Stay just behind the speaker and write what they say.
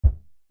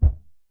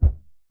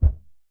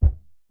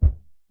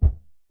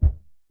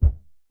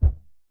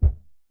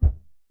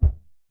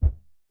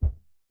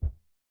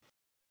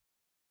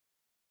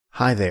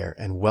Hi there,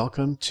 and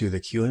welcome to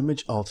the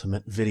Qimage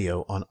Ultimate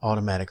video on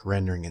automatic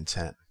rendering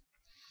intent.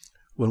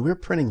 When we're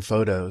printing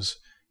photos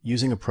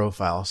using a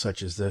profile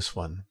such as this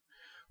one,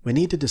 we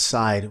need to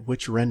decide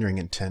which rendering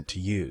intent to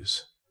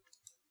use.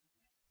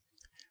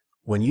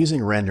 When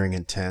using rendering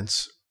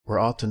intents, we're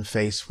often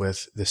faced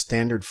with the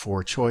standard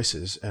four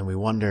choices, and we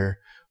wonder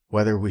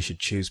whether we should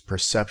choose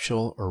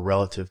perceptual or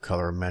relative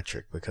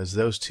colorimetric, because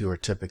those two are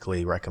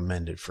typically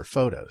recommended for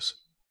photos.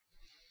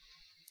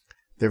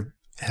 There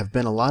have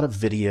been a lot of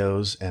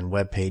videos and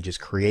web pages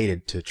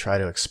created to try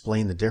to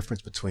explain the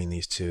difference between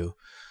these two,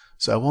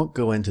 so I won't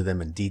go into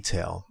them in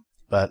detail,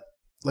 but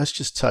let's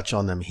just touch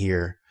on them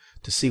here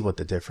to see what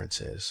the difference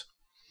is.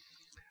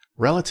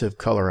 Relative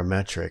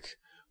colorimetric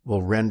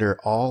will render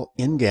all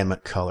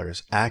in-gamut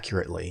colors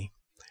accurately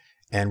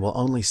and will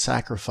only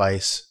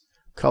sacrifice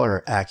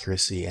color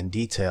accuracy and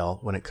detail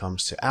when it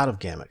comes to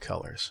out-of-gamut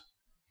colors.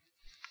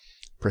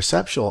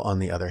 Perceptual, on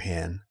the other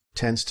hand,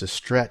 tends to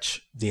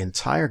stretch the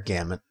entire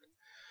gamut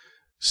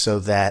so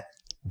that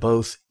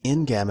both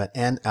in-gamut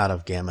and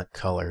out-of-gamut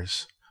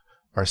colors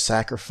are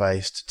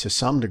sacrificed to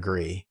some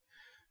degree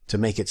to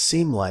make it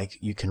seem like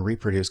you can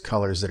reproduce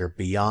colors that are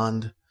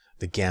beyond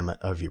the gamut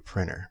of your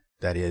printer.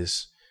 That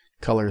is,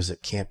 colors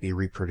that can't be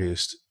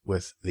reproduced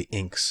with the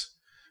inks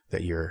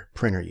that your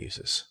printer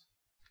uses.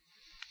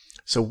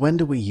 So when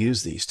do we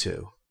use these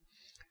two?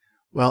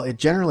 Well, it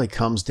generally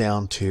comes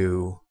down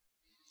to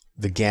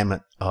the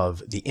gamut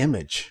of the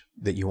image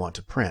that you want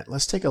to print.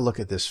 Let's take a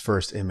look at this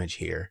first image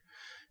here.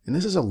 And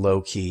this is a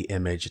low-key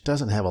image. It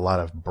doesn't have a lot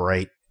of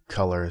bright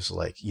colors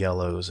like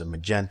yellows and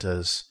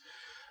magentas,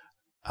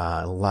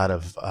 a lot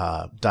of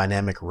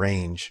dynamic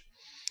range.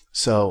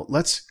 So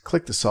let's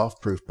click the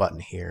soft proof button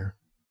here,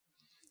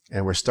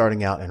 and we're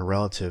starting out in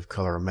relative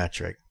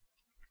colorimetric.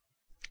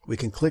 We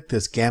can click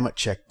this gamut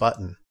check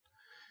button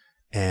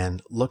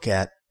and look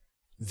at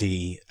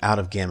the out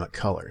of gamut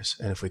colors.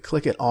 And if we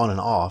click it on and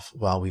off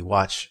while we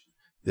watch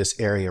this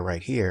area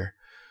right here,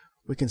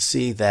 we can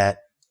see that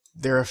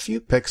there are a few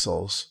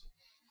pixels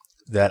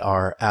that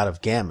are out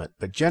of gamut,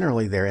 but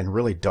generally they're in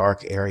really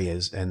dark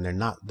areas and they're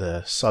not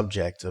the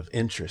subject of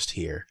interest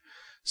here.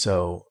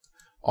 So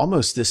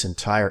almost this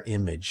entire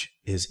image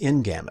is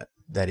in gamut.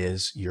 That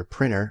is, your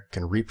printer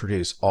can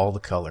reproduce all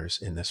the colors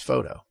in this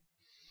photo.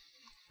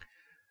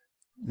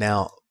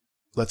 Now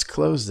let's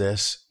close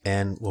this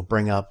and we'll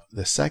bring up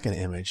the second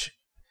image,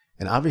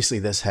 and obviously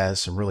this has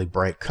some really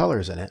bright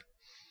colors in it.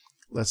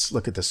 Let's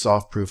look at the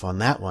soft proof on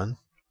that one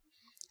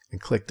and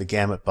click the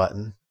gamut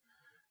button,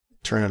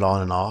 turn it on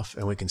and off,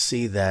 and we can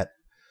see that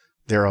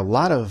there are a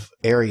lot of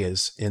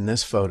areas in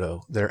this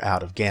photo that are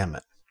out of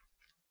gamut.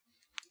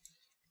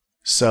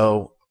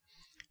 So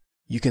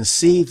you can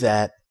see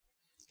that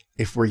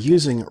if we're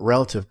using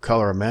relative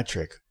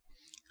colorimetric,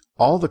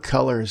 all the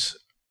colors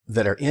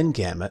that are in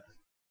gamut,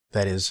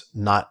 that is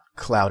not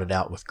clouded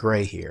out with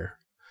gray here,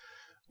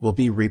 will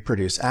be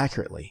reproduced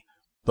accurately.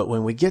 But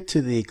when we get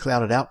to the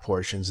clouded out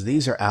portions,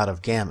 these are out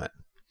of gamut.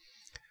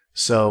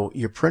 So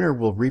your printer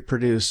will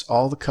reproduce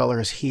all the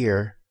colors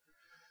here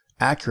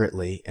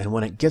accurately, and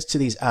when it gets to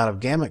these out of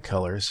gamut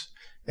colors,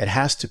 it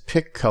has to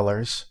pick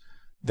colors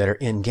that are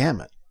in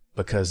gamut,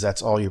 because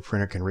that's all your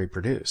printer can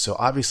reproduce. So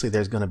obviously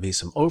there's going to be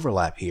some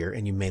overlap here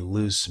and you may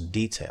lose some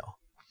detail.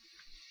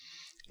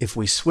 If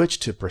we switch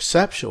to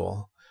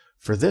perceptual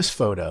for this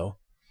photo,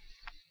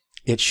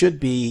 it should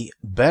be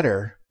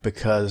better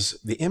because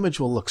the image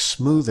will look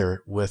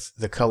smoother with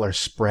the colors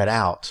spread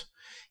out.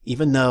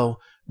 Even though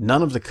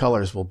none of the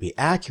colors will be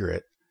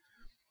accurate,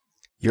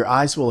 your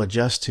eyes will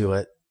adjust to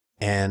it,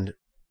 and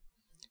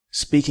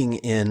speaking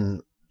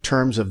in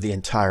terms of the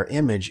entire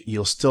image,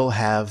 you'll still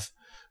have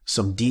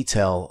some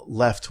detail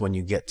left when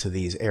you get to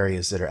these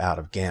areas that are out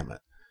of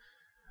gamut.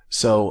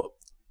 So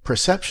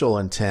perceptual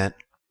intent,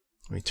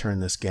 let me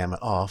turn this gamut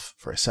off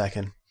for a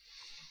second.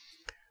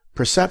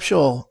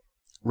 Perceptual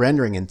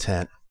rendering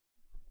intent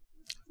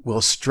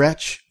will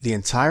stretch the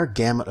entire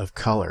gamut of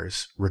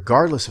colors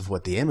regardless of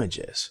what the image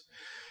is.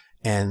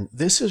 And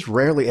this is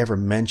rarely ever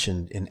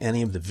mentioned in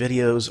any of the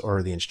videos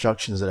or the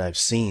instructions that I've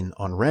seen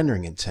on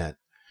rendering intent.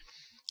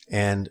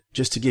 And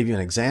just to give you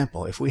an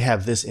example, if we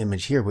have this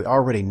image here, we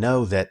already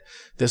know that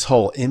this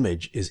whole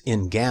image is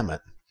in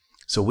gamut.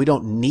 So we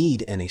don't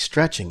need any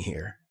stretching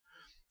here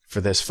for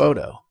this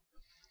photo.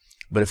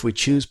 But if we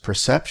choose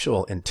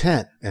perceptual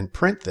intent and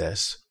print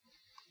this,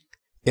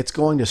 it's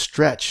going to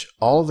stretch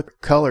all the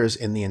colors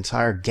in the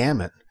entire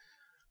gamut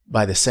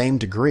by the same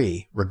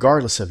degree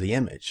regardless of the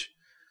image.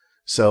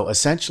 So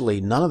essentially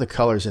none of the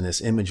colors in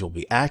this image will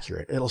be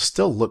accurate. It'll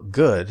still look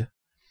good,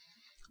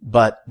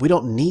 but we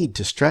don't need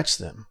to stretch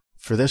them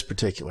for this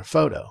particular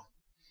photo.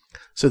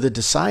 So the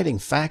deciding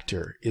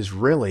factor is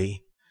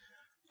really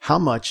how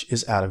much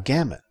is out of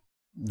gamut.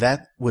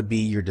 That would be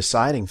your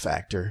deciding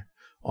factor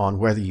on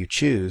whether you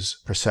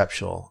choose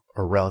perceptual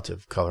or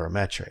relative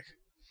colorimetric.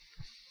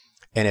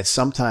 And it's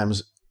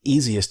sometimes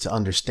easiest to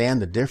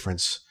understand the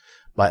difference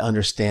by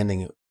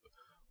understanding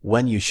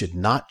when you should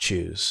not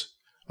choose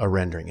a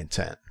rendering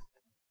intent.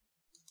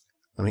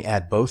 Let me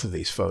add both of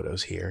these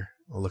photos here.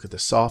 We'll look at the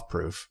soft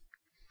proof.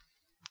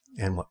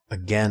 and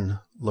again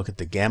look at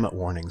the gamut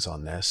warnings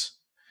on this,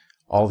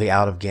 all the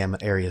out of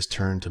gamut areas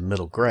turn to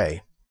middle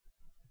gray.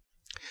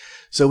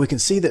 So we can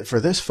see that for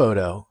this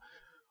photo,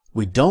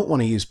 we don't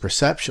want to use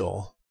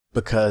perceptual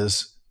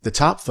because the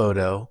top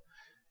photo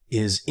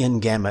is in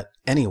gamut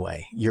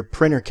anyway. Your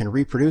printer can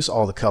reproduce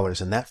all the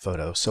colors in that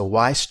photo, so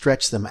why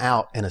stretch them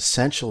out and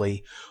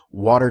essentially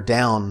water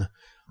down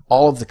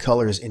all of the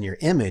colors in your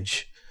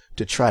image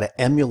to try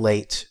to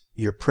emulate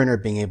your printer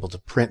being able to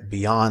print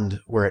beyond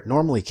where it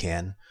normally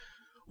can,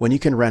 when you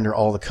can render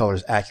all the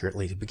colors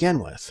accurately to begin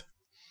with.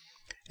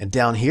 And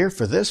down here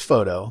for this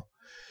photo,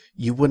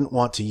 you wouldn't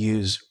want to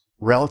use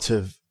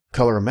relative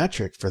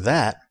colorimetric for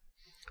that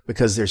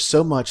because there's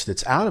so much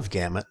that's out of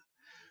gamut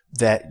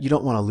that you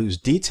don't want to lose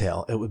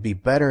detail. It would be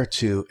better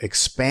to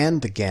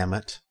expand the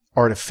gamut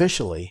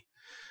artificially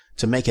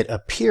to make it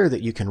appear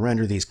that you can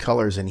render these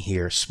colors in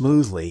here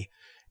smoothly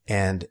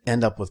and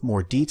end up with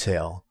more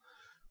detail,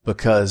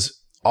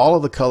 because all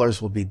of the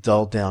colors will be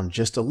dulled down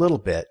just a little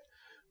bit,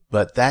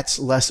 but that's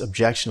less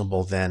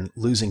objectionable than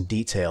losing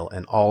detail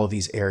in all of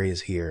these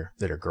areas here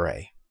that are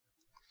gray.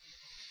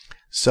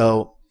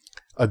 So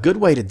a good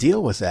way to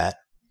deal with that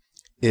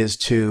is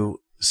to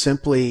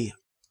simply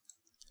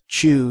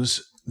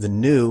choose the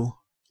new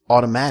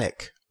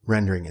automatic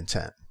rendering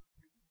intent.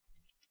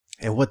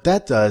 And what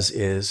that does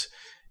is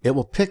it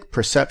will pick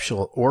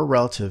perceptual or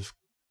relative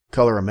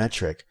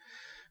colorimetric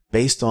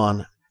based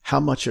on how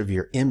much of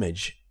your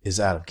image is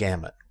out of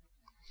gamut.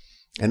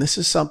 And this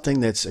is something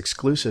that's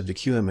exclusive to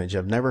Qimage.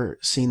 I've never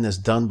seen this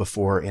done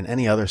before in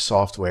any other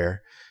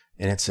software,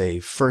 and it's a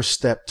first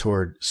step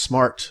toward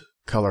smart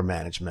color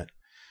management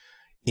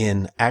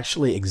in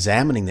actually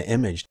examining the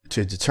image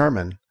to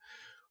determine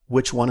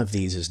which one of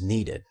these is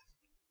needed.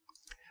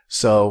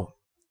 So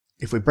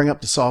if we bring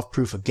up the soft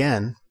proof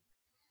again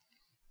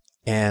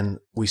and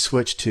we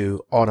switch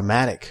to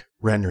automatic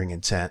rendering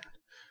intent,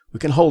 we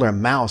can hold our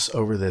mouse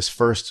over this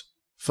first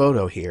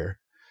photo here,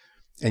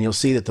 and you'll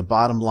see that the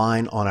bottom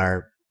line on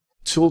our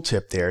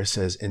tooltip there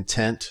says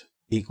intent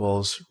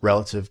equals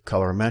relative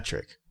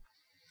colorimetric.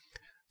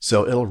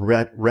 So it'll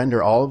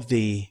render all of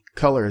the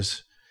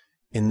colors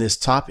in this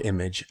top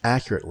image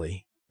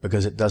accurately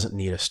because it doesn't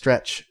need a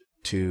stretch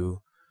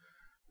to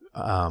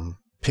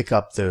pick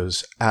up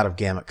those out of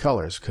gamut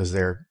colors, because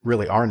there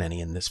really aren't any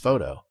in this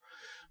photo.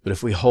 But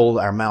if we hold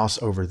our mouse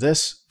over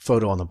this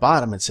photo on the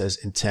bottom, it says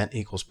intent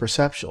equals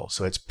perceptual.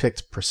 So it's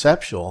picked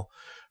perceptual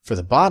for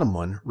the bottom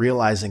one,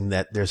 realizing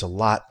that there's a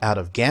lot out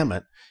of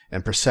gamut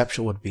and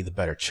perceptual would be the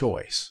better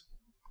choice.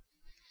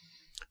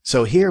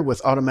 So here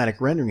with automatic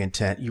rendering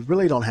intent, you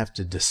really don't have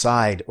to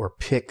decide or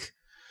pick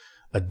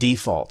a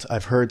default.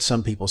 I've heard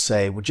some people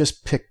say, well,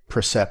 just pick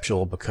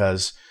perceptual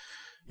because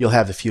you'll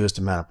have the fewest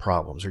amount of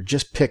problems, or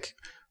just pick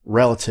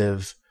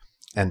relative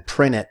and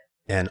print it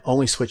and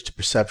only switch to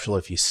perceptual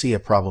if you see a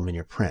problem in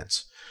your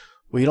prints.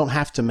 Well, you don't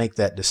have to make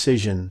that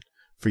decision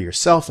for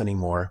yourself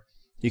anymore.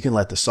 You can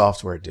let the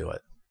software do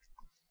it,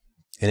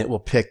 and it will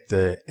pick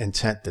the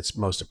intent that's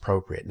most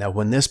appropriate. Now,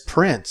 when this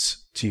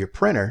prints to your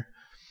printer,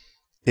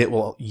 it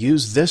will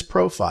use this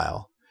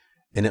profile,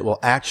 and it will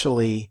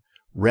actually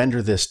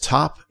render this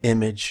top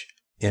image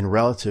in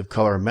relative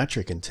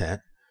colorimetric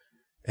intent,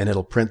 and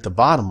it'll print the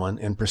bottom one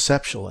in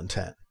perceptual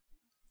intent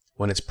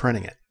when it's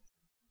printing it.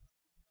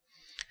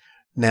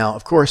 Now,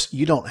 of course,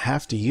 you don't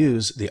have to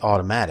use the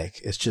automatic.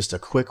 It's just a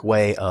quick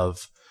way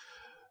of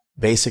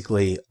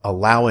basically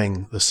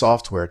allowing the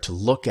software to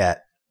look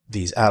at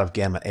these out of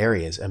gamut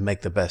areas and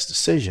make the best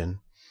decision.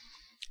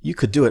 You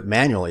could do it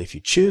manually if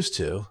you choose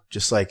to,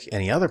 just like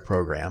any other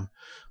program.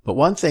 But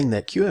one thing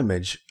that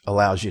Qimage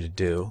allows you to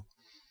do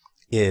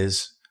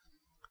is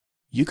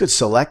you could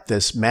select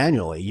this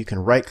manually. You can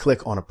right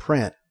click on a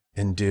print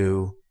and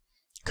do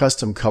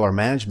custom color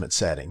management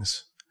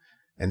settings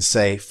and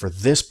say, for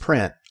this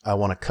print, I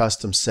want a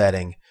custom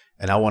setting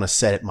and I want to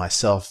set it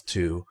myself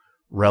to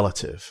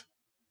relative.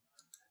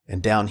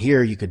 And down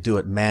here, you could do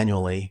it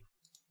manually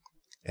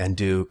and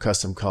do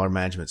custom color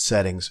management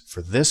settings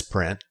for this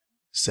print,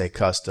 say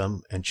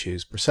custom, and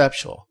choose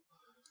perceptual.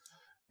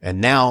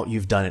 And now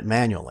you've done it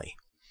manually.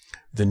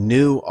 The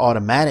new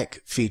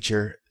automatic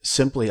feature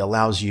simply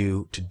allows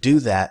you to do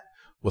that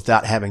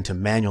without having to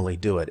manually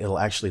do it. It'll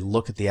actually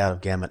look at the out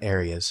of gamut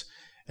areas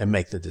and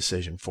make the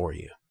decision for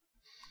you.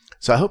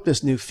 So I hope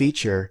this new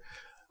feature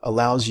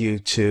allows you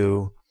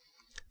to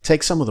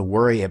take some of the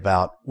worry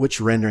about which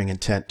rendering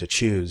intent to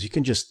choose. You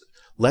can just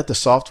let the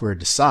software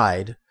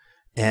decide,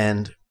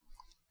 and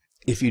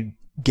if you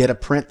get a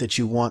print that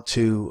you want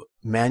to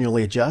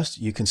manually adjust,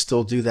 you can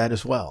still do that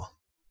as well.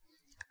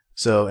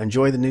 So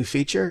enjoy the new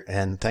feature,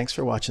 and thanks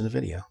for watching the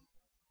video.